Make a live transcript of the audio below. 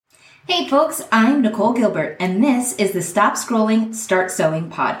Hey folks, I'm Nicole Gilbert, and this is the Stop Scrolling, Start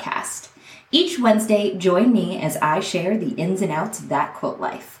Sewing podcast. Each Wednesday, join me as I share the ins and outs of that quilt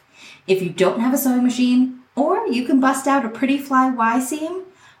life. If you don't have a sewing machine, or you can bust out a pretty fly Y seam,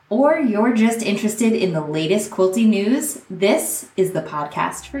 or you're just interested in the latest quilty news, this is the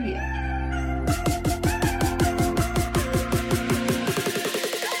podcast for you.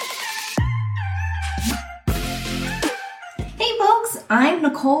 I'm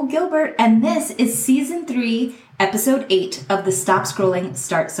Nicole Gilbert, and this is Season 3, Episode 8 of the Stop Scrolling,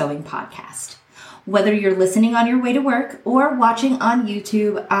 Start Sewing podcast. Whether you're listening on your way to work or watching on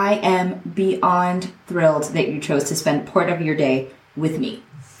YouTube, I am beyond thrilled that you chose to spend part of your day with me.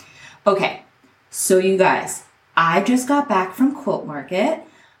 Okay, so you guys, I just got back from Quilt Market.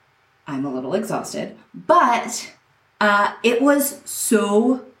 I'm a little exhausted, but it was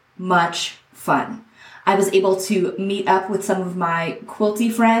so much fun. I was able to meet up with some of my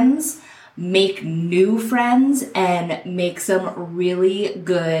quilty friends, make new friends, and make some really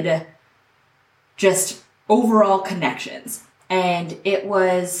good, just overall connections. And it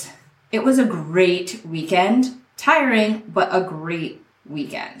was a great weekend. Tiring, but a great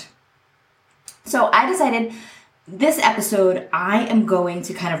weekend. So I decided this episode, I am going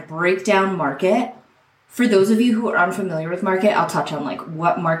to kind of break down Market. For those of you who are unfamiliar with Market, I'll touch on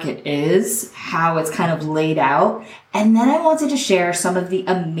what Market is, how it's kind of laid out, and then I wanted to share some of the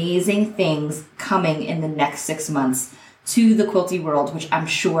amazing things coming in the next 6 months to the quilty world, which I'm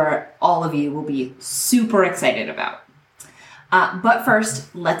sure all of you will be super excited about. But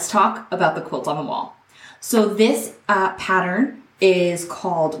first, let's talk about the quilt on the wall. So this pattern is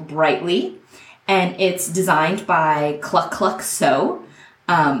called Brightly, and it's designed by Cluck Cluck Sew.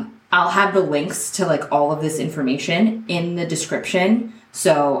 I'll have the links to all of this information in the description.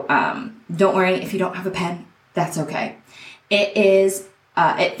 So don't worry if you don't have a pen, that's okay.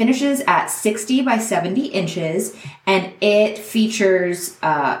 It finishes at 60 by 70 inches, and it features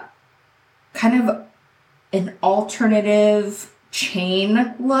kind of an alternative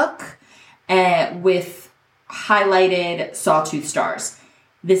chain look with highlighted sawtooth stars.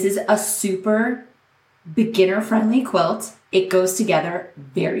 This is a super beginner-friendly quilt. It goes together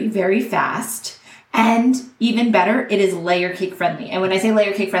very, very fast. And even better, it is layer cake friendly. And when I say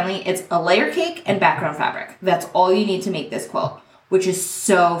layer cake friendly, it's a layer cake and background fabric. That's all you need to make this quilt, which is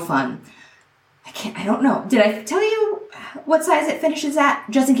so fun. I don't know. Did I tell you what size it finishes at?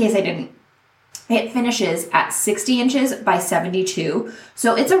 Just in case I didn't. It finishes at 60 inches by 72.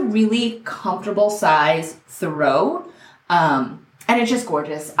 So it's a really comfortable size throw. And it's just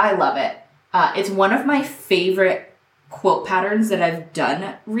gorgeous. I love it. It's one of my favorite quilt patterns that I've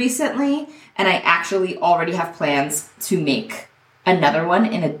done recently, and I actually already have plans to make another one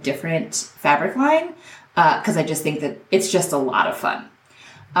in a different fabric line because I just think that it's just a lot of fun.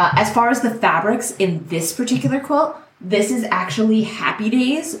 As far as the fabrics in this particular quilt, this is actually Happy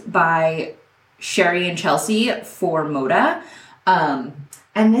Days by Sherry and Chelsea for Moda.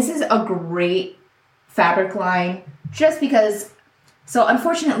 And this is a great fabric line just because. So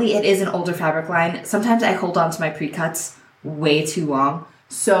unfortunately, it is an older fabric line. Sometimes I hold on to my pre-cuts way too long.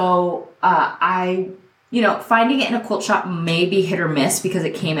 So finding it in a quilt shop may be hit or miss because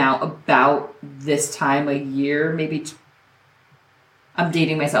it came out about this time a year, maybe. I'm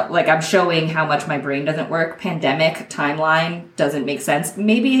dating myself. I'm showing how much my brain doesn't work. Pandemic timeline doesn't make sense.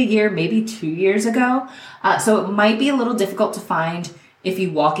 Maybe a year, maybe 2 years ago. So it might be a little difficult to find if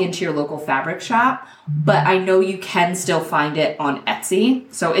you walk into your local fabric shop, but I know you can still find it on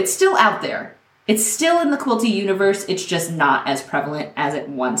Etsy. So it's still out there. It's still in the quilty universe. It's just not as prevalent as it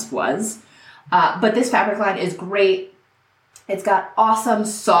once was. But this fabric line is great. It's got awesome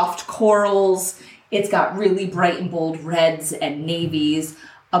soft corals. It's got really bright and bold reds and navies.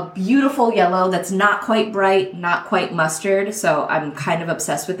 A beautiful yellow that's not quite bright, not quite mustard. So I'm kind of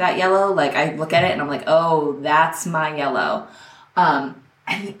obsessed with that yellow. I look at it and I'm like, oh, that's my yellow.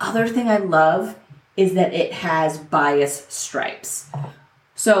 And the other thing I love is that it has bias stripes.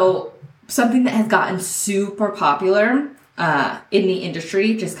 So something that has gotten super popular in the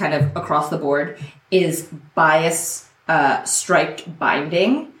industry, just kind of across the board, is bias striped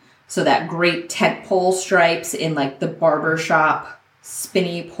binding. So that great tent pole stripes in the barber shop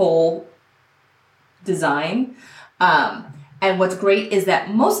spinny pole design. And what's great is that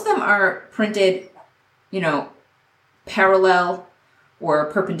most of them are printed, parallel or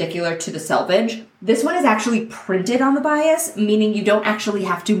perpendicular to the selvage. This one is actually printed on the bias, meaning you don't actually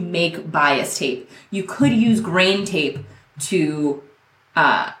have to make bias tape. You could use grain tape to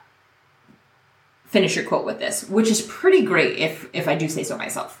finish your quilt with this, which is pretty great if I do say so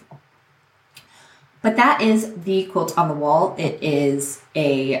myself. But that is the quilt on the wall. It is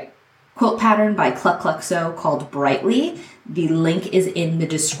a quilt pattern by Cluck Cluck Sew called Brightly. The link is in the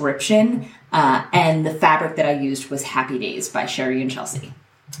description. And the fabric that I used was Happy Days by Sherry and Chelsea.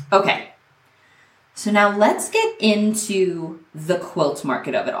 Okay. So now let's get into the quilt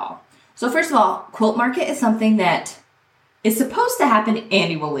market of it all. So first of all, quilt market is something that is supposed to happen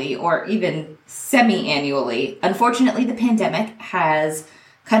annually or even semi-annually. Unfortunately, the pandemic has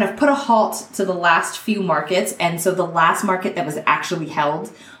kind of put a halt to the last few markets. And so the last market that was actually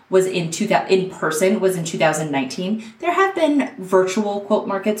held was in person was in 2019. There have been virtual quilt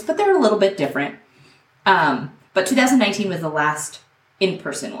markets, but they're a little bit different. But 2019 was the last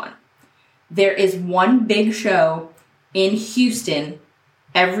in-person one. There is one big show in Houston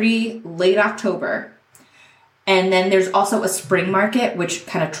every late October. And then there's also a spring market, which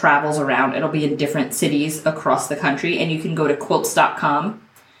kind of travels around. It'll be in different cities across the country. And you can go to quilts.com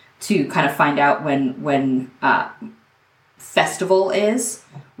to kind of find out when Festival is,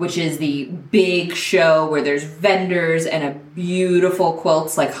 which is the big show where there's vendors and a beautiful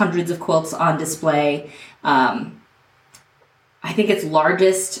quilts, like hundreds of quilts on display. I think it's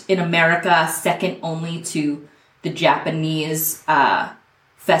largest in America, second only to the Japanese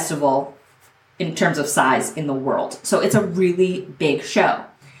festival in terms of size in the world. So it's a really big show.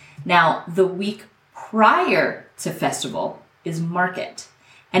 Now, the week prior to festival is market.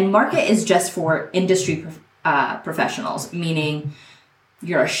 And market is just for industry professionals, meaning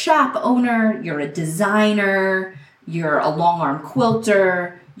you're a shop owner, you're a designer, you're a long arm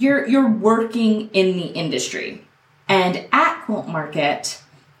quilter, you're working in the industry. And at Quilt Market,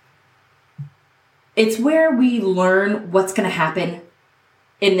 it's where we learn what's going to happen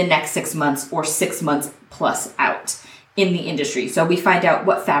in the next 6 months or 6 months plus out in the industry. So we find out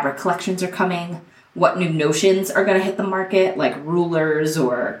what fabric collections are coming, what new notions are going to hit the market, like rulers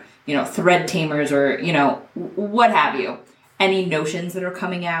or, thread tamers or, what have you. Any notions that are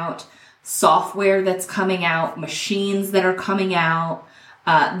coming out, software that's coming out, machines that are coming out.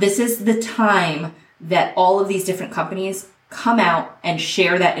 This is the time that all of these different companies come out and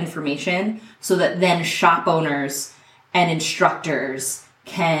share that information so that then shop owners and instructors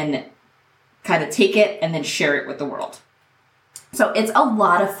can kind of take it and then share it with the world. So it's a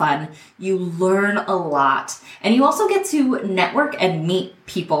lot of fun. You learn a lot. And you also get to network and meet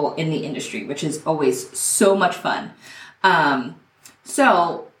people in the industry, which is always so much fun.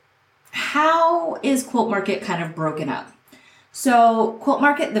 So how is Quilt Market kind of broken up? So Quilt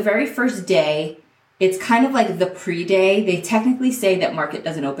Market, the very first day, it's kind of like the pre-day. They technically say that market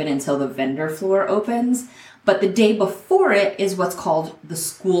doesn't open until the vendor floor opens, but the day before it is what's called the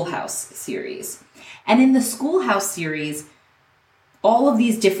Schoolhouse series. And in the Schoolhouse series, all of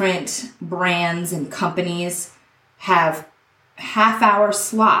these different brands and companies have half-hour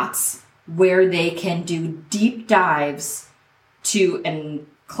slots where they can do deep dives to a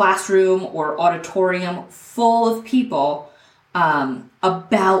classroom or auditorium full of people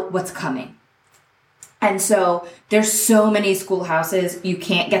about what's coming. And so there's so many schoolhouses, you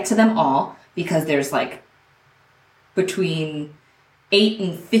can't get to them all because there's like between 8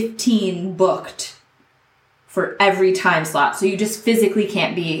 and 15 booked for every time slot. So you just physically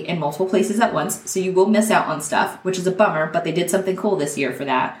can't be in multiple places at once. So you will miss out on stuff, which is a bummer, but they did something cool this year for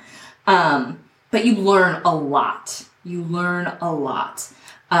that. But you learn a lot.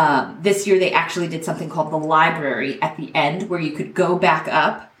 This year they actually did something called the library at the end where you could go back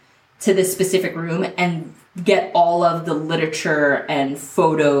up to this specific room and get all of the literature and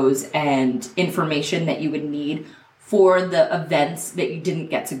photos and information that you would need for the events that you didn't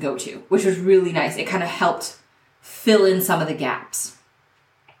get to go to, which was really nice. It kind of helped fill in some of the gaps.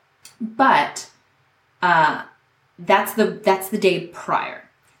 But that's the day prior.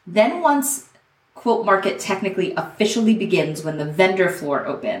 Then once Quilt Market technically officially begins, when the vendor floor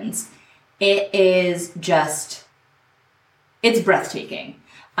opens, it's breathtaking.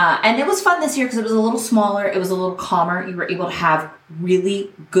 And it was fun this year because it was a little smaller, it was a little calmer. You were able to have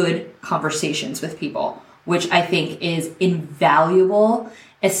really good conversations with people, which I think is invaluable,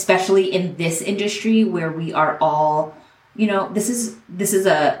 especially in this industry where we are all, this is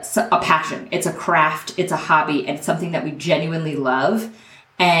a passion. It's a craft, it's a hobby, and it's something that we genuinely love.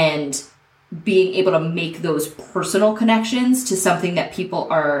 And being able to make those personal connections to something that people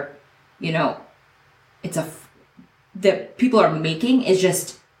are, that people are making is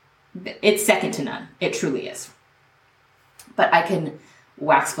just, it's second to none. It truly is. But I can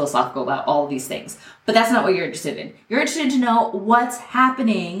wax philosophical about all of these things. But that's not what you're interested in. You're interested to know what's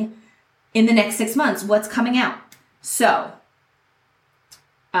happening in the next 6 months, what's coming out. So,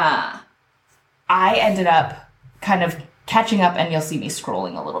 I ended up kind of catching up, and you'll see me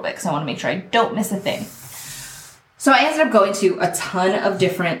scrolling a little bit because I want to make sure I don't miss a thing. So I ended up going to a ton of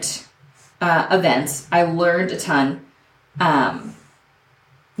different events. I learned a ton.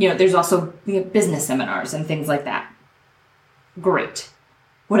 There's also business seminars and things like that. Great.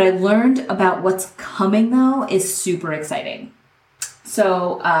 What I learned about what's coming, though, is super exciting.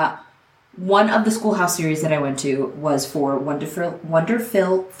 So one of the Schoolhouse series that I went to was for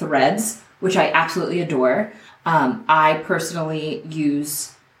Wonderfill Threads, which I absolutely adore. I personally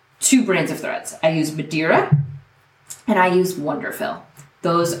use 2 brands of threads. I use Madeira and I use Wonderfill.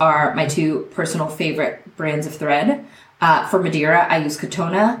 Those are my 2 personal favorite brands of thread. For Madeira, I use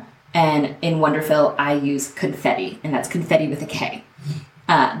Katona, and in Wonderfill, I use Confetti, and that's Confetti with a K.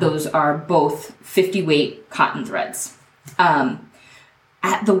 Those are both 50 weight cotton threads.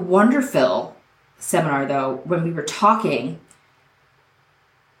 At the Wonderfill seminar, though, when we were talking,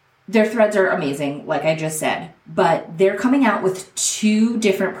 their threads are amazing, like I just said, but they're coming out with 2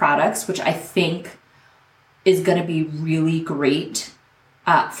 different products, which I think is going to be really great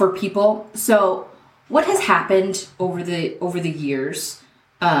for people. So what has happened over the years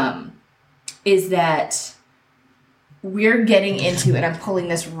is that we're getting into, and I'm pulling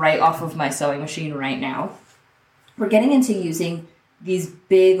this right off of my sewing machine right now, we're getting into using these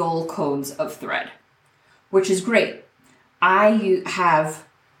big old cones of thread, which is great. I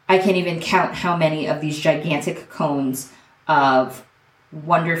can't even count how many of these gigantic cones of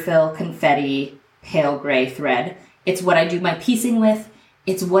Wonderfill Confetti pale gray thread. It's what I do my piecing with.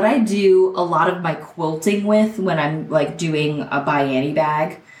 It's what I do a lot of my quilting with when I'm like doing a Biani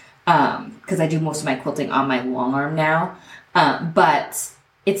bag, because I do most of my quilting on my long arm now. But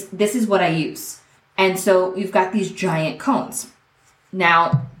this is what I use. And so you've got these giant cones.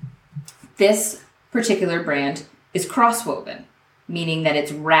 Now, this particular brand is cross-woven, meaning that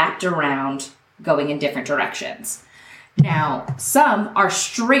it's wrapped around going in different directions. Now, some are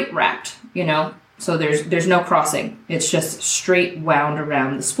straight wrapped, so there's no crossing. It's just straight wound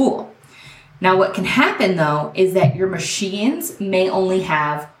around the spool. Now, what can happen, though, is that your machines may only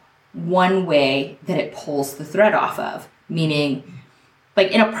have one way that it pulls the thread off of, meaning,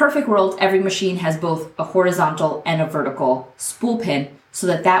 like in a perfect world, every machine has both a horizontal and a vertical spool pin, so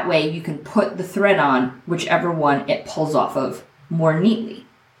that way you can put the thread on whichever one it pulls off of more neatly.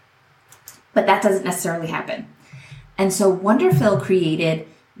 But that doesn't necessarily happen. And so Wonderfill created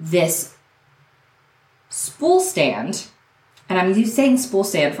this spool stand, and I'm saying spool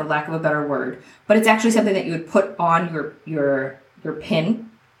stand for lack of a better word, but it's actually something that you would put on your pin,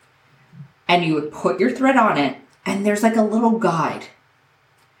 and you would put your thread on it, and there's like a little guide.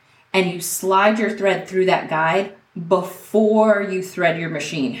 And you slide your thread through that guide before you thread your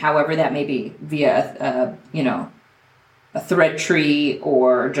machine, however that may be, via a thread tree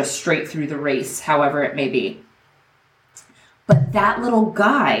or just straight through the race, however it may be. But that little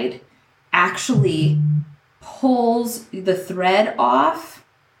guide actually pulls the thread off,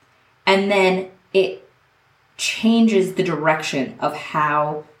 and then it changes the direction of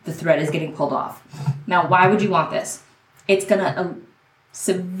how the thread is getting pulled off. Now, why would you want this? It's going to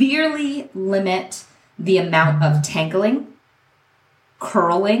severely limit the amount of tangling,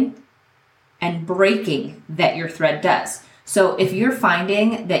 curling, and breaking that your thread does. So if you're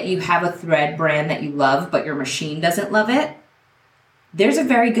finding that you have a thread brand that you love, but your machine doesn't love it, there's a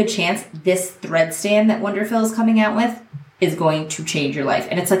very good chance this thread stand that Wonderfill is coming out with is going to change your life.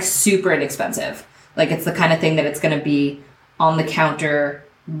 And it's like super inexpensive. Like it's the kind of thing that it's going to be on the counter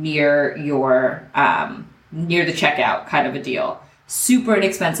near your, near the checkout kind of a deal. Super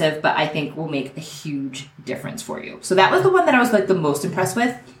inexpensive, but I think will make a huge difference for you. So that was the one that I was like the most impressed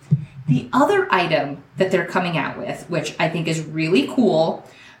with. The other item that they're coming out with, which I think is really cool,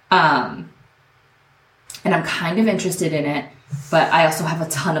 and I'm kind of interested in it, but I also have a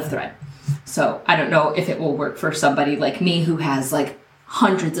ton of thread. So I don't know if it will work for somebody like me who has like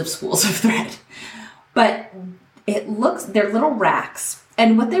hundreds of spools of thread. But they're little racks.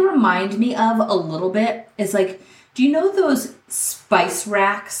 And what they remind me of a little bit is like, do you know those spice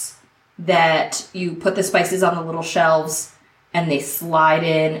racks that you put the spices on the little shelves and they slide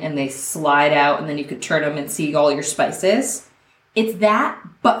in and they slide out and then you could turn them and see all your spices? It's that,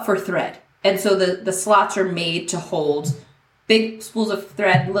 but for thread. And so the slots are made to hold big spools of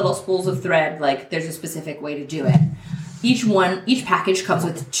thread, little spools of thread. Like there's a specific way to do it. Each package comes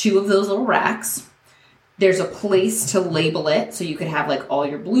with 2 of those little racks. There's a place to label it. So you could have like all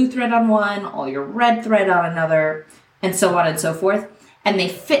your blue thread on one, all your red thread on another, and so on and so forth. And they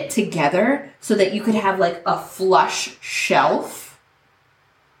fit together so that you could have like a flush shelf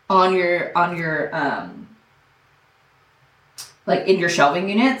on your like in your shelving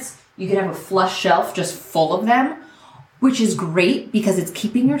units. You could have a flush shelf just full of them, which is great because it's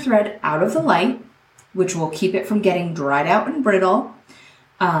keeping your thread out of the light, which will keep it from getting dried out and brittle.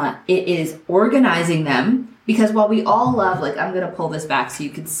 It is organizing them, because while we all love, like, I'm going to pull this back so you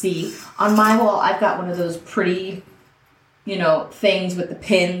can see. On my wall, I've got one of those pretty, things with the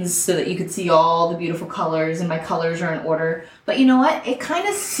pins so that you can see all the beautiful colors, and my colors are in order. But you know what? It kind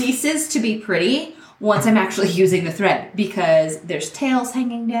of ceases to be pretty once I'm actually using the thread, because there's tails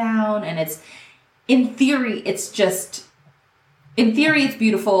hanging down, and in theory, it's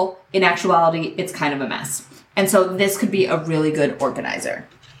beautiful. In actuality, it's kind of a mess. And so this could be a really good organizer.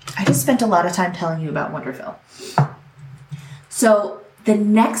 I just spent a lot of time telling you about Wonderfill. So the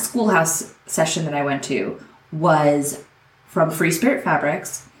next Schoolhouse session that I went to was from Free Spirit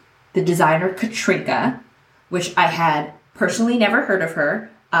Fabrics, the designer Katrinka, which I had personally never heard of her.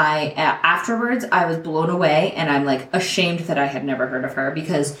 Afterwards, I was blown away, and I'm like ashamed that I had never heard of her,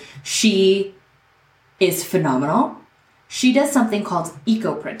 because she is phenomenal. She does something called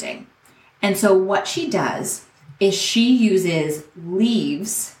eco printing. And so what she does is she uses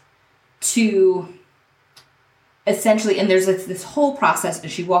leaves to essentially, and there's this whole process, and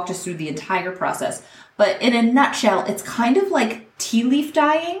she walked us through the entire process. But in a nutshell, it's kind of like tea leaf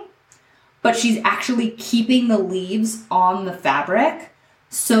dyeing, but she's actually keeping the leaves on the fabric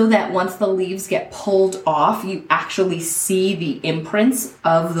so that once the leaves get pulled off, you actually see the imprints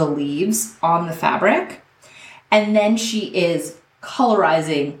of the leaves on the fabric. And then she is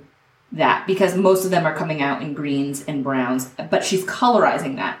colorizing that, because most of them are coming out in greens and browns, but she's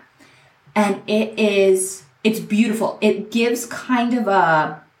colorizing that. And it's beautiful. It gives kind of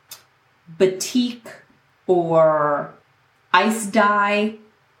a batik or ice dye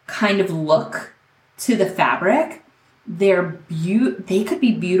kind of look to the fabric. They could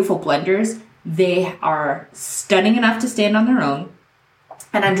be beautiful blenders. They are stunning enough to stand on their own.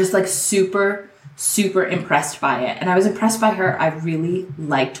 And I'm just like super, super impressed by it. And I was impressed by her. I really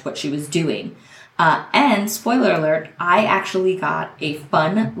liked what she was doing. And spoiler alert, I actually got a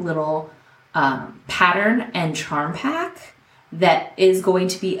fun little pattern and charm pack that is going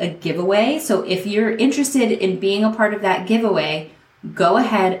to be a giveaway. So if you're interested in being a part of that giveaway, go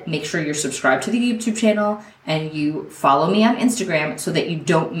ahead, make sure you're subscribed to the YouTube channel and you follow me on Instagram so that you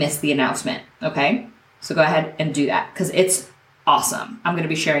don't miss the announcement. Okay? So go ahead and do that, because it's awesome. I'm going to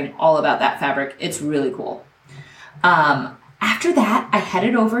be sharing all about that fabric. It's really cool. After that, I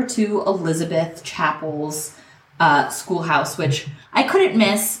headed over to Elizabeth Chapel's Schoolhouse, which I couldn't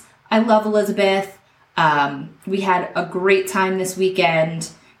miss. I love Elizabeth. We had a great time this weekend.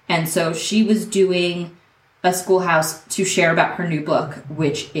 And so she was doing a Schoolhouse to share about her new book,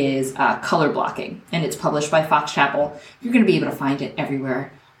 which is Color Blocking. And it's published by Fox Chapel. You're going to be able to find it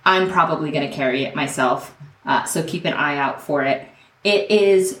everywhere. I'm probably going to carry it myself. So keep an eye out for it. It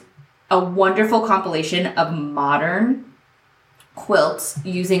is a wonderful compilation of modern quilts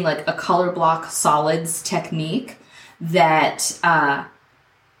using like a color block solids technique that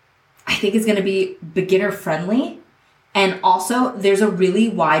I think is going to be beginner friendly. And also there's a really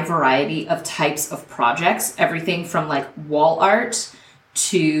wide variety of types of projects, everything from like wall art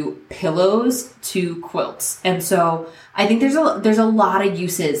to pillows to quilts. And so I think there's a lot of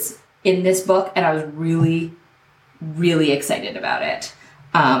uses in this book, and I was really, really excited about it.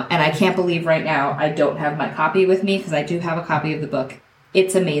 And I can't believe right now I don't have my copy with me, because I do have a copy of the book.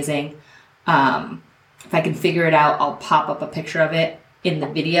 It's amazing. If I can figure it out, I'll pop up a picture of it in the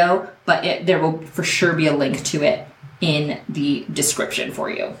video, but there will for sure be a link to it in the description for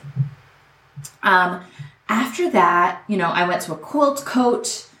you. After that, I went to a quilt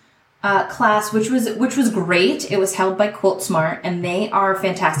coat class, which was great. It was held by Quilt Smart, and they are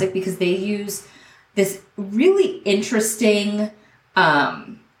fantastic because they use this really interesting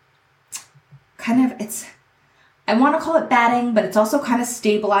I want to call it batting, but it's also kind of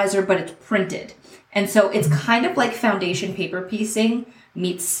stabilizer, but it's printed. And so it's kind of like foundation paper piecing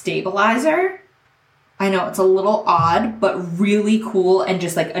meets stabilizer. I know it's a little odd, but really cool, and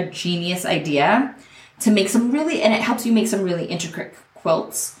just like a genius idea to make and it helps you make some really intricate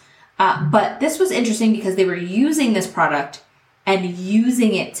quilts. But this was interesting because they were using this product and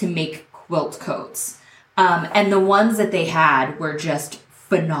using it to make quilt coats. And the ones that they had were just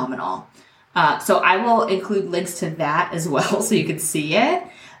phenomenal. So I will include links to that as well so you can see it.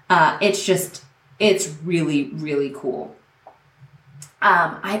 It's really, really cool.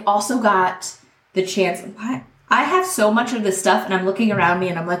 I also got the chance. I have so much of this stuff, and I'm looking around me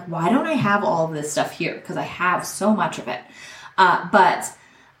and I'm like, why don't I have all of this stuff here? Because I have so much of it. But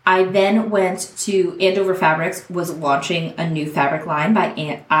I then went to Andover Fabrics, was launching a new fabric line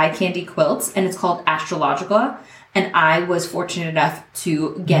by Eye Candy Quilts, and it's called Astrologica. And I was fortunate enough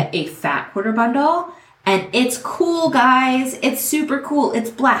to get a fat quarter bundle. And it's cool, guys. It's super cool. It's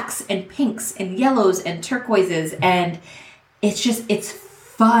blacks and pinks and yellows and turquoises. And it's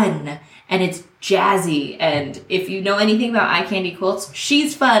fun and it's jazzy. And if you know anything about Eye Candy Quilts,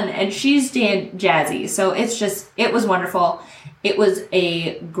 she's fun and she's jazzy. So it was wonderful. It was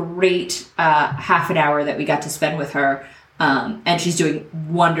a great half an hour that we got to spend with her. And she's doing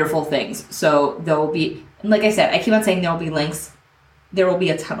wonderful things. So there will be, like I said, I keep on saying there will be links. There will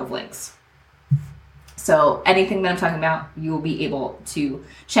be a ton of links. So anything that I'm talking about, you will be able to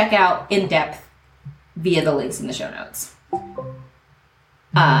check out in depth via the links in the show notes.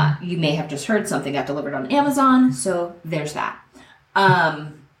 You may have just heard something got delivered on Amazon, so there's that.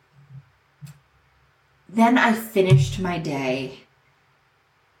 Then I finished my day,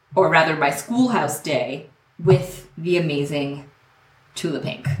 or rather my schoolhouse day, with the amazing Tula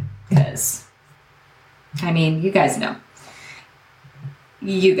Pink. Because, I mean, you guys know.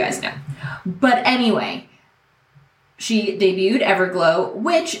 But anyway, she debuted Everglow,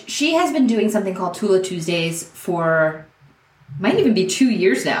 which she has been doing something called Tula Tuesdays for, might even be 2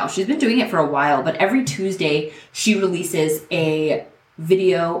 years now. She's been doing it for a while, but every Tuesday she releases a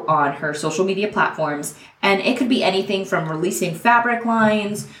video on her social media platforms, and it could be anything from releasing fabric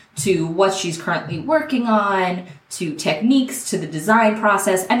lines to what she's currently working on to techniques to the design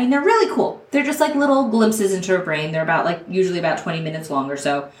process. I mean, they're really cool. They're just like little glimpses into her brain. They're usually about 20 minutes long or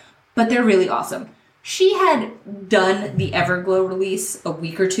so, but they're really awesome. She had done the Everglow release a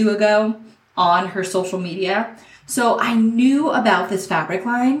week or two ago on her social media, so I knew about this fabric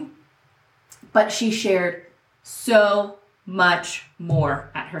line, but she shared so much more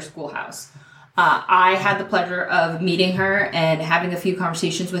at her schoolhouse. I had the pleasure of meeting her and having a few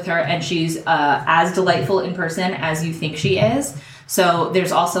conversations with her, and she's as delightful in person as you think she is. So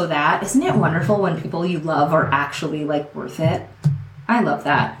there's also that. Isn't it wonderful when people you love are actually worth it? I love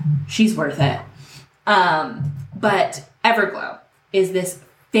that. She's worth it. But Everglow is this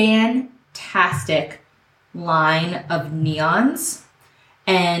fantastic line of neons,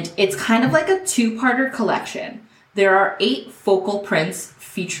 and it's kind of like a two-parter collection. There are 8 focal prints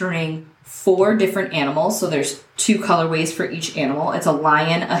featuring 4 different animals. So there's 2 colorways for each animal. It's a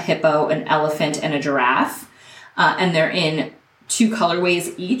lion, a hippo, an elephant, and a giraffe. And they're in 2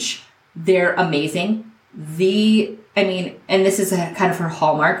 colorways each. They're amazing. And this is kind of her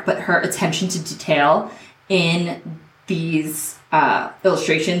hallmark, but her attention to detail in these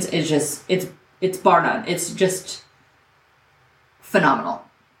illustrations is just, it's bar none. It's just phenomenal.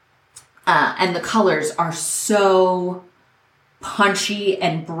 And the colors are so punchy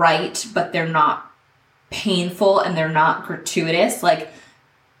and bright, but they're not painful and they're not gratuitous.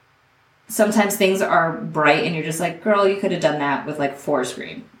 Sometimes things are bright and you're just like, girl, you could have done that with forest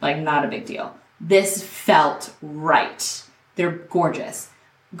green. Not a big deal. This felt right. They're gorgeous.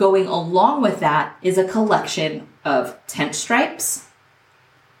 Going along with that is a collection of tent stripes,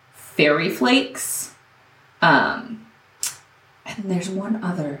 fairy flakes, and there's one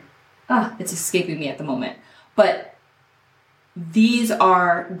other. It's escaping me at the moment. But these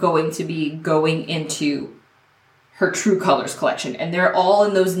are going to be going into her True Colors collection. And they're all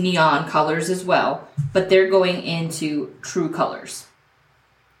in those neon colors as well. But they're going into True Colors.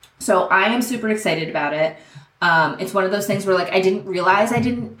 So I am super excited about it. It's one of those things where I didn't realize I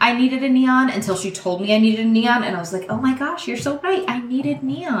needed a neon until she told me I needed a neon. And I was like, oh my gosh, you're so right. I needed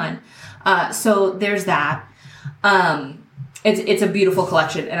neon. So there's that. It's a beautiful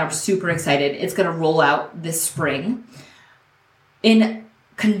collection, and I'm super excited. It's going to roll out this spring. In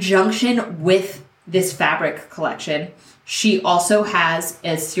conjunction with this fabric collection, she also has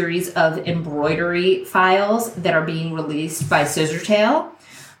a series of embroidery files that are being released by Scissortail,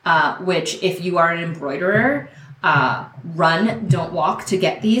 which if you are an embroiderer, run, don't walk to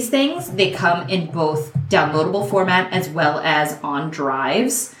get these things. They come in both downloadable format as well as on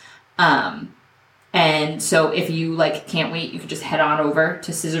drives. And so if you can't wait, you can just head on over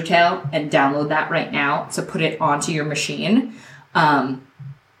to Scissortail and download that right now to put it onto your machine.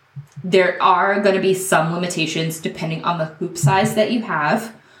 There are going to be some limitations depending on the hoop size that you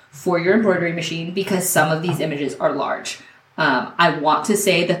have for your embroidery machine, because some of these images are large. I want to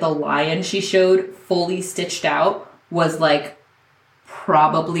say that the lion she showed fully stitched out was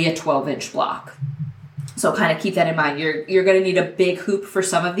probably a 12-inch block. So kind of keep that in mind. You're going to need a big hoop for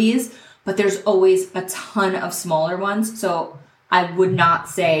some of these, but there's always a ton of smaller ones. So I would not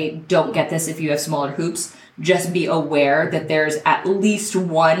say don't get this if you have smaller hoops. Just be aware that there's at least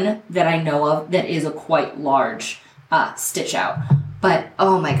one that I know of that is a quite large stitch out. But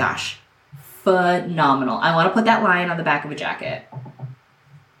oh my gosh, phenomenal. I want to put that lion on the back of a jacket.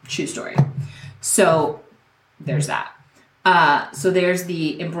 True story. So there's that. So there's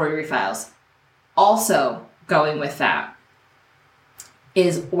the embroidery files. Also going with that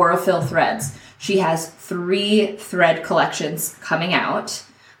is Aurifil threads. She has 3 thread collections coming out.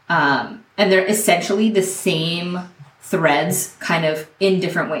 And they're essentially the same threads kind of in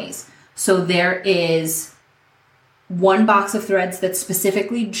different ways. So there is one box of threads that's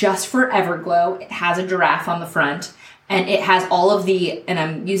specifically just for Everglow. It has a giraffe on the front, and it has all of the, and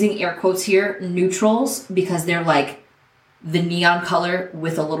I'm using air quotes here, neutrals, because they're like the neon color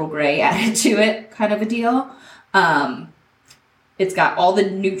with a little gray added to it kind of a deal. It's got all the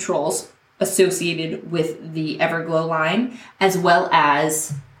neutrals associated with the Everglow line, as well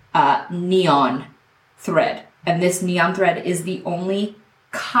as neon thread. And this neon thread is the only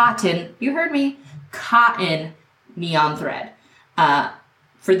cotton, you heard me, cotton neon thread.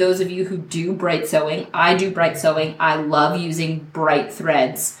 For those of you who do bright sewing, I do bright sewing. I love using bright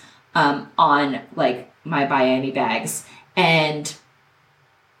threads on like my Buy Any bags. And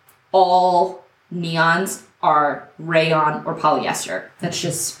all neons are rayon or polyester. It's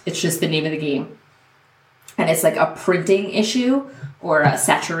just the name of the game. And it's like a printing issue or a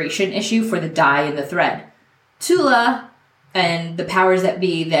saturation issue for the dye in the thread. Tula and the powers that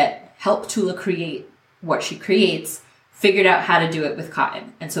be that help Tula create what she creates figured out how to do it with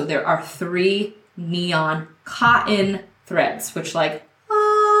cotton. And so there are 3 neon cotton threads, which like,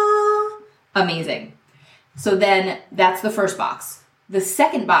 amazing. So then that's the first box. The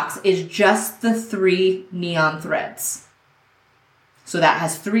second box is just the 3 neon threads. So that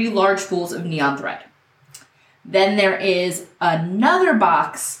has 3 large spools of neon thread. Then there is another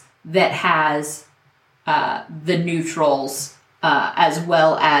box that has the neutrals as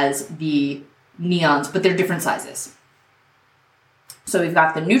well as the neons, but they're different sizes. So we've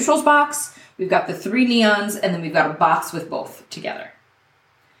got the neutrals box, we've got the 3 neons, and then we've got a box with both together.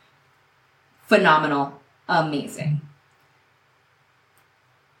 Phenomenal. Amazing.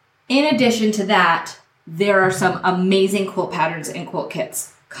 In addition to that, there are some amazing quilt patterns and quilt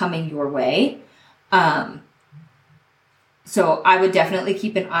kits coming your way. So I would definitely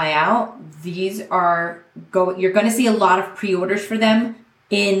keep an eye out. These are you're going to see a lot of pre-orders for them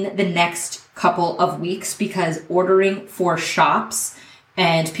in the next couple of weeks, because ordering for shops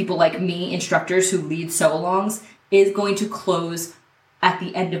and people like me, instructors who lead sew-alongs, is going to close at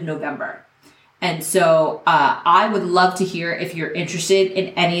the end of November. And so I would love to hear if you're interested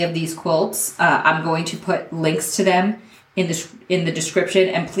in any of these quilts. I'm going to put links to them in the description,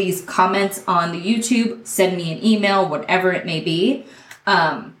 and please comment on the YouTube, send me an email, whatever it may be.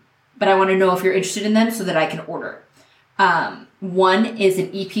 But I want to know if you're interested in them so that I can order. One is an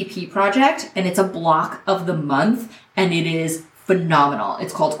EPP project, and it's a block of the month, and it is phenomenal.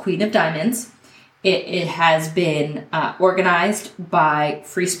 It's called Queen of Diamonds. It has been organized by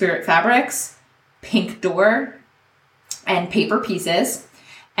Free Spirit Fabrics, Pink Door, and Paper Pieces.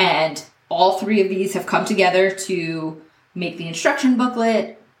 And all 3 of these have come together to make the instruction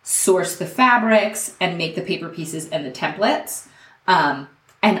booklet, source the fabrics, and make the paper pieces and the templates. And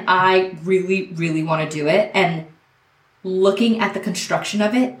I really, really want to do it. And looking at the construction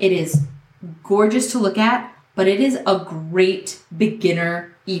of it, it is gorgeous to look at, but it is a great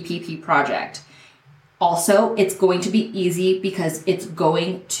beginner EPP project. Also, it's going to be easy because it's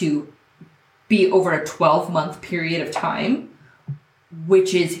going to be over a 12-month period of time,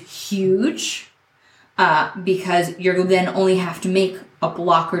 which is huge, because you're then only have to make a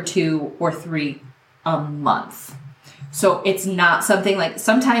block or 2 or 3 a month. So it's not something like,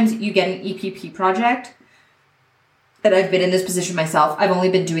 sometimes you get an EPP project, that I've been in this position myself. I've only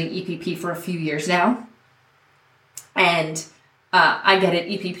been doing EPP for a few years now. And I get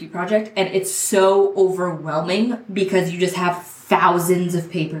an EPP project, and it's so overwhelming because you just have thousands of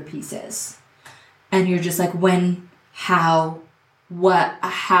paper pieces. And you're just like, when, how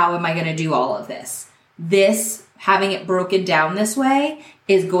am I going to do all of this? This, having it broken down this way,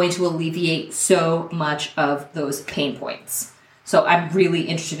 is going to alleviate so much of those pain points. So I'm really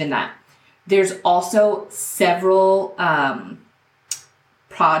interested in that. There's also several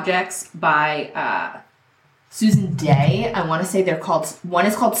projects by Susan Day. I want to say one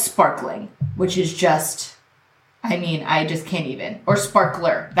is called Sparkling, which is just, I just can't even. Or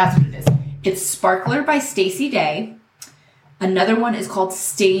Sparkler, that's what it is. It's Sparkler by Stacey Day. Another one is called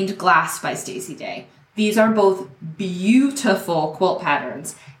Stained Glass by Stacey Day. These are both beautiful quilt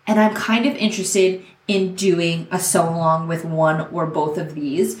patterns, and I'm kind of interested in doing a sew-along with one or both of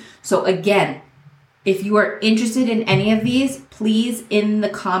these. So again, if you are interested in any of these, please in the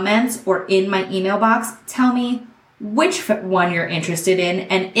comments or in my email box, tell me which one you're interested in,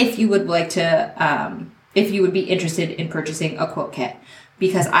 and if you would like to, if you would be interested in purchasing a quilt kit,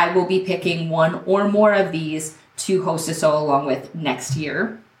 because I will be picking one or more of these to host a sew along with next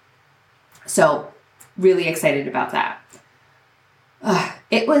year. So really excited about that.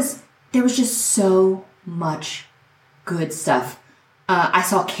 There was just so much good stuff. I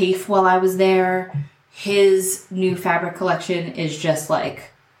saw Kaif while I was there. His new fabric collection is just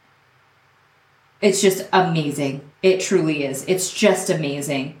like, it's just amazing. It truly is. It's just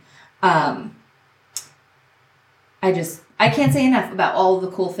amazing. I can't say enough about all of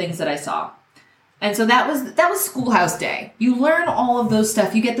the cool things that I saw. And so that was Schoolhouse Day. You learn all of those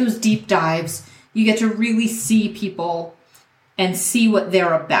stuff. You get those deep dives. You get to really see people and see what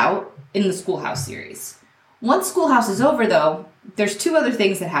they're about in the Schoolhouse series. Once Schoolhouse is over, though, there's two other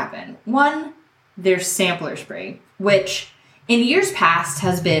things that happen. One, there's Sampler Spring, which in years past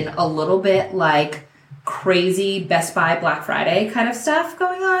has been a little bit like crazy Best Buy Black Friday kind of stuff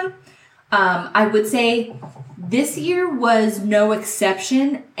going on. I would say this year was no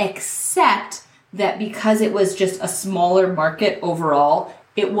exception, except that because it was just a smaller market overall,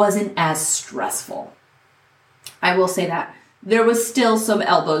 it wasn't as stressful. I will say that. There was still some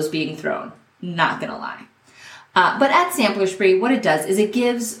elbows being thrown, not gonna lie. But at Sampler Spree, what it does is it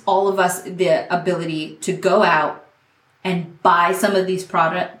gives all of us the ability to go out and buy some of these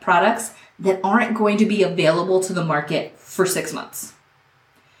products that aren't going to be available to the market for 6 months.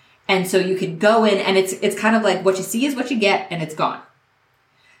 And so you could go in and it's kind of like what you see is what you get and it's gone.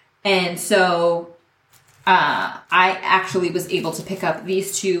 And so I actually was able to pick up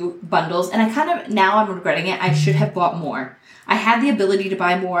these two bundles and now I'm regretting it. I should have bought more. I had the ability to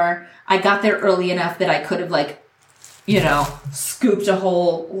buy more. I got there early enough that I could have scooped a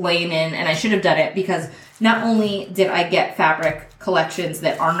whole lane in, and I should have done it because not only did I get fabric collections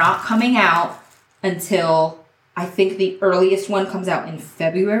that are not coming out until I think the earliest one comes out in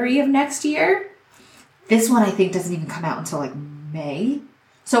February of next year. This one I think doesn't even come out until like May.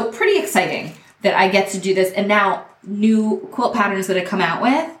 So pretty exciting that I get to do this. And now new quilt patterns that I come out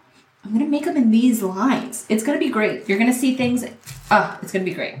with, I'm going to make them in these lines. It's going to be great. You're going to see things. It's going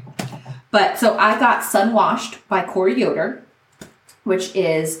to be great. But so I got Sun Washed by Corey Yoder, which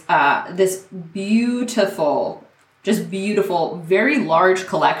is this beautiful, very large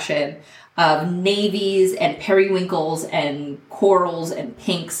collection of navies and periwinkles and corals and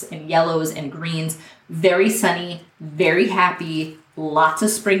pinks and yellows and greens. Very sunny, very happy, lots of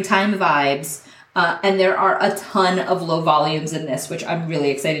springtime vibes. And there are a ton of low volumes in this, which I'm really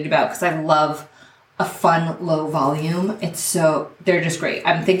excited about because I love a fun low volume. They're just great.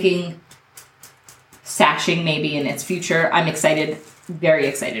 I'm thinking sashing maybe in its future. I'm excited, very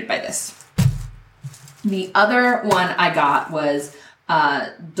excited by this. The other one I got was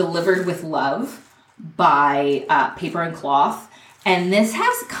Delivered with Love by Paper and Cloth. And this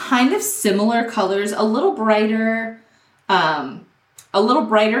has kind of similar colors, a little brighter and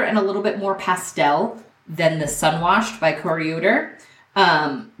a little bit more pastel than the Sun Washed by Corey Yoder.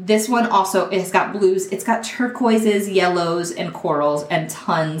 This one also, it's got blues, it's got turquoises, yellows, and corals, and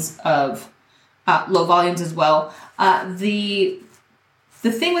tons of low volumes as well. The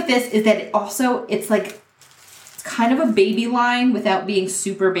thing with this is that it's kind of a baby line without being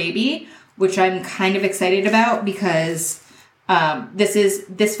super baby, which I'm kind of excited about because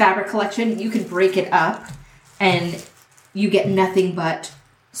this fabric collection, you can break it up and you get nothing but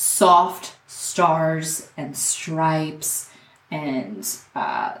soft stars and stripes and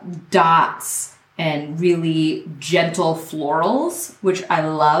dots and really gentle florals, which I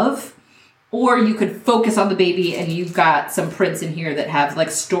love. Or you could focus on the baby and you've got some prints in here that have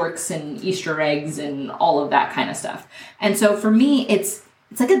like storks and Easter eggs and all of that kind of stuff. And so for me, it's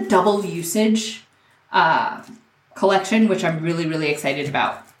like a double usage collection, which I'm really, really excited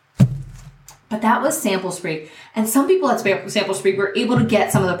about. But that was Sample Spree. And some people at Sample Spree were able to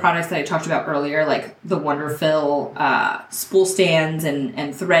get some of the products that I talked about earlier, like the Wonderfill spool stands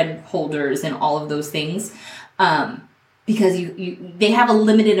and thread holders and all of those things. Because they have a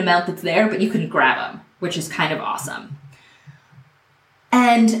limited amount that's there, but you can grab them, which is kind of awesome.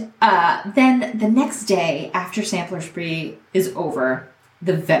 And then the next day after Sampler Spree is over,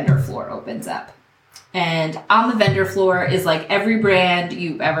 the vendor floor opens up. And on the vendor floor is like every brand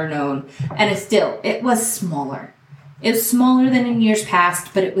you've ever known. And it was smaller. It was smaller than in years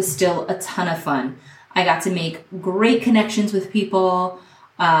past, but it was still a ton of fun. I got to make great connections with people.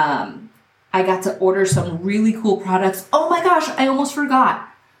 I got to order some really cool products. Oh my gosh, I almost forgot.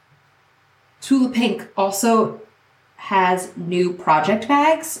 Tula Pink also has new project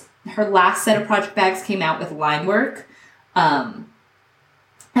bags. Her last set of project bags came out with line work.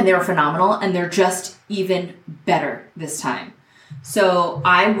 And they were phenomenal, and they're just even better this time. So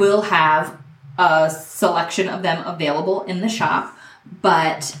I will have a selection of them available in the shop,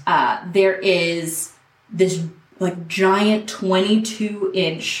 but there is this like giant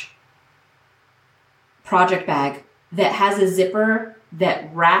 22-inch project bag that has a zipper that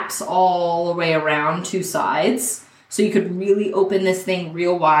wraps all the way around two sides. So you could really open this thing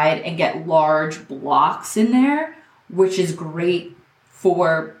real wide and get large blocks in there, which is great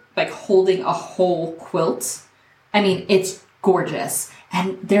for like holding a whole quilt. I mean, it's gorgeous,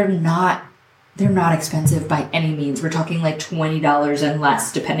 and they're not expensive by any means. We're talking like $20 and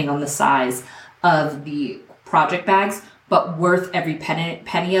less, depending on the size of the project bags, but worth every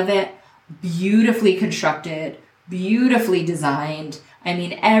penny of it. Beautifully constructed, beautifully designed. I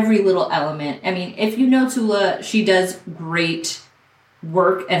mean, every little element. I mean, if you know Tula, she does great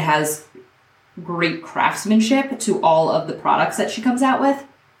work and has great craftsmanship to all of the products that she comes out with.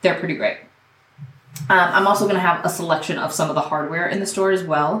 They're pretty great. I'm also going to have a selection of some of the hardware in the store as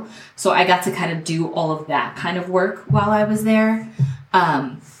well. So I got to kind of do all of that kind of work while I was there.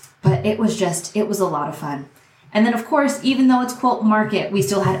 But it was a lot of fun. And then, of course, even though it's Quilt Market, we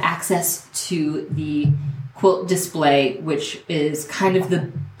still had access to the quilt display, which is kind of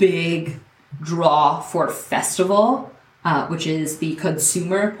the big draw for festival, which is the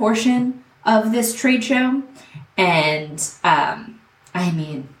consumer portion of this trade show. And, I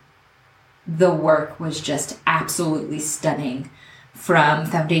mean, the work was just absolutely stunning. From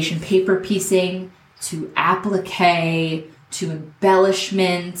foundation paper piecing to applique to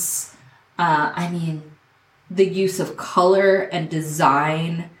embellishments. I mean, the use of color and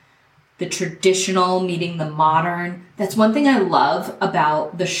design, the traditional meeting the modern. That's one thing I love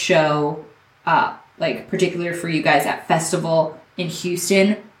about the show, like particularly for you guys at Festival in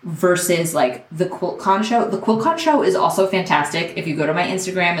Houston versus like the QuiltCon show. The QuiltCon show is also fantastic. If you go to my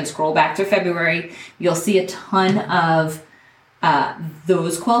Instagram and scroll back to February, you'll see a ton of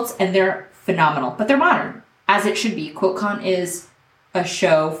those quilts, and they're phenomenal, but they're modern, as it should be. QuiltCon is a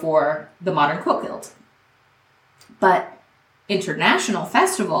show for the modern quilt guild. But International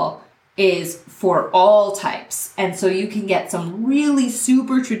Festival is for all types. And so you can get some really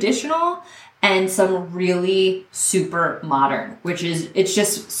super traditional and some really super modern, it's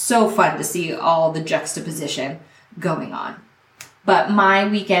just so fun to see all the juxtaposition going on. But my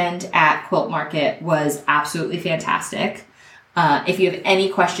weekend at Quilt Market was absolutely fantastic. If you have any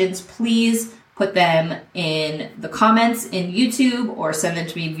questions, please put them in the comments in YouTube or send them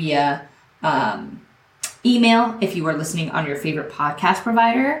to me via email if you are listening on your favorite podcast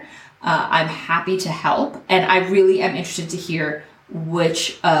provider. I'm happy to help, and I really am interested to hear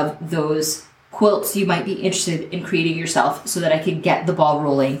which of those quilts you might be interested in creating yourself so that I can get the ball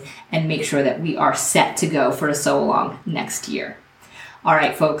rolling and make sure that we are set to go for a sew along next year. All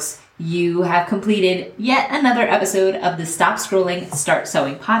right, folks, you have completed yet another episode of the Stop Scrolling, Start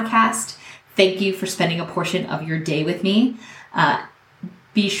Sewing podcast. Thank you for spending a portion of your day with me.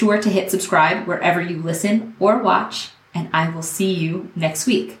 Be sure to hit subscribe wherever you listen or watch, and I will see you next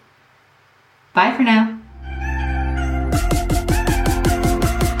week. Bye for now.